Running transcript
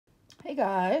Hey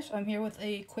guys, I'm here with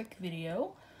a quick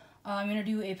video. I'm going to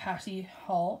do a Pacifier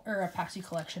haul, or a Pacifier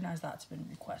collection as that's been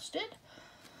requested.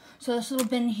 So this little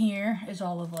bin here is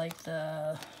all of like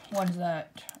the ones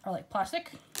that are like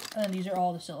plastic, and then these are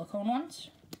all the silicone ones.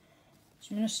 So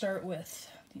I'm going to start with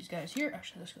these guys here.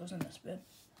 Actually, this goes in this bin.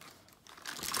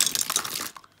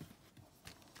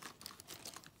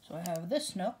 So I have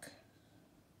this Nook.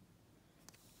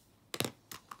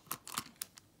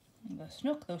 And this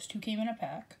Nook, those two came in a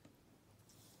pack.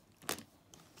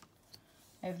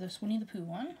 I have this Winnie the Pooh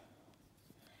one,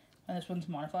 and this one's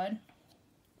modified.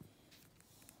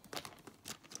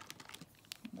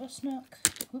 This Nook,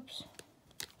 oops.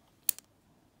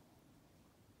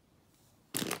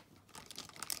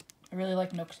 I really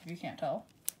like Nooks if you can't tell.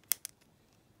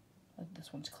 Like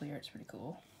this one's clear, it's pretty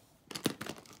cool.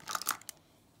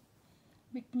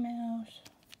 Mickey Mouse.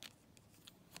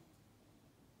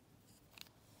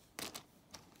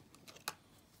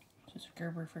 This is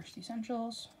Gerber First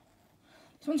Essentials.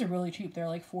 These ones are really cheap. They're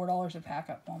like $4 a pack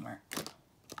at Walmart.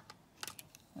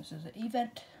 This is an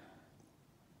Event.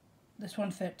 This one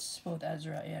fits both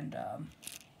Ezra and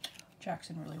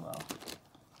Jackson really well.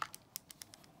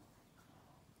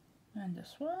 And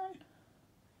this one.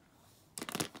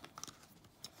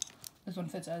 This one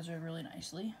fits Ezra really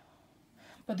nicely.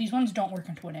 But these ones don't work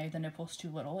in twin A. The nipple's too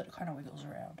little. It kind of wiggles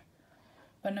around.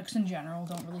 But Nooks in general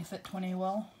don't really fit twin A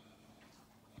well.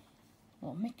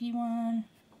 Little Mickey one.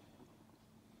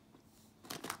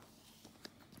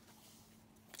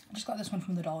 I just got this one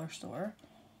from the dollar store.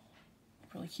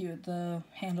 Really cute. The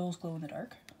handles glow in the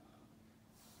dark.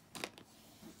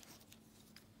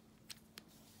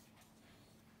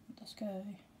 This guy.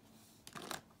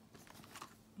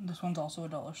 This one's also a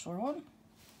dollar store one.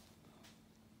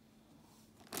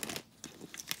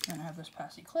 And I have this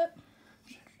Pacifier clip.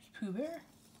 Pooh Bear.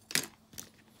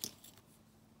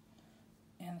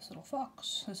 And this little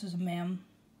fox. This is a Ma'am.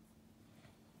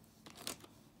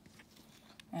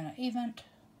 And an Event.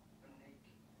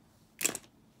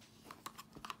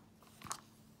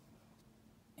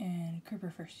 And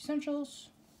Gerber First Essentials.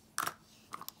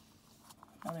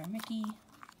 Another Mickey.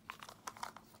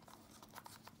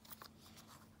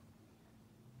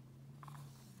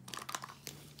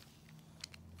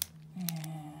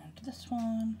 And this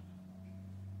one.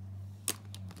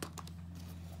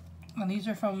 And these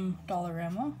are from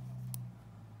Dollarama.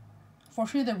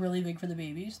 Fortunately, they're really big for the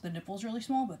babies. The nipple's really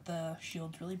small, but the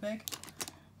shield's really big.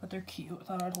 But they're cute. I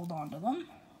thought I'd hold on to them.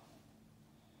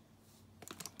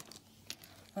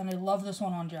 And I love this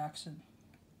one on Jackson.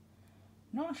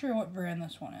 Not sure what brand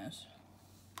this one is.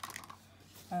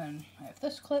 And I have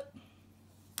this clip.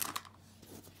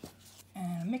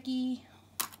 And a Mickey.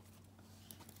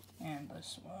 And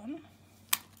this one.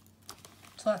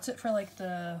 So that's it for like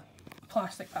the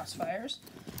plastic pacifiers.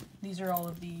 These are all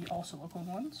of the all silicone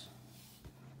ones.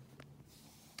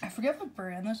 I forget what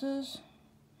brand this is.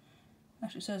 It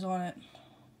actually says on it.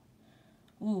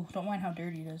 Ooh, don't mind how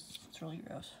dirty it is. It's really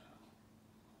gross.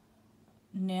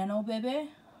 Nano Baby.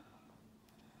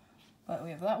 But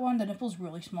we have that one. The nipple's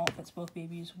really small. It fits both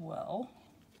babies well.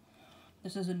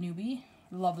 This is a newbie.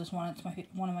 I love this one. It's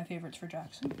one of my favorites for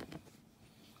Jackson.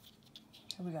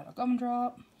 So we got a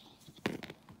Gumdrop.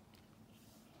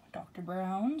 Dr.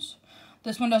 Brown's.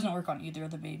 This one doesn't work on either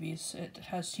of the babies. It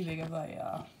has too big of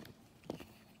a,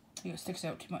 I think it sticks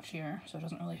out too much here, so it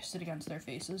doesn't really sit against their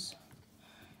faces.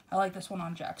 I like this one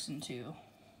on Jackson too.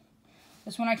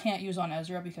 This one I can't use on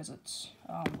Ezra because it's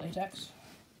latex.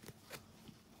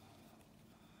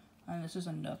 And this is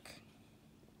a Nook.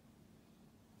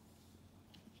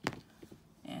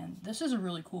 And this is a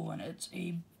really cool one. It's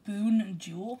a Boone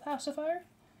Jewel pacifier.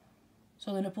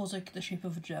 So the nipple's like the shape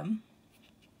of a gem.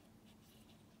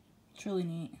 It's really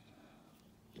neat.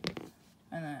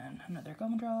 And then another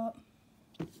Gumdrop.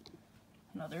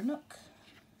 Another Nook.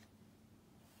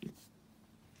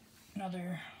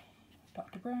 Another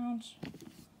Dr. Brown's.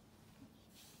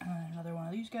 And another one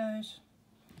of these guys.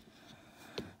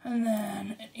 And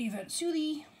then an Event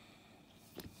Soothie.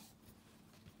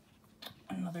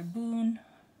 Another Boone.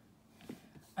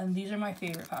 And these are my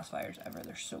favorite pacifiers ever.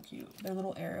 They're so cute. They're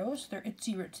little arrows. They're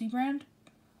Itsy Ritzy brand.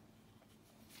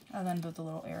 And then with the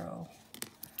little arrow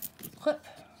clip.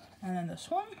 And then this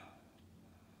one.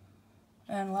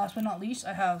 And last but not least,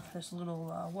 I have this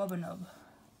little Wubbanub.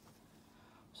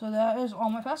 So that is all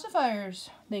my pacifiers.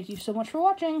 Thank you so much for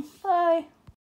watching. Bye!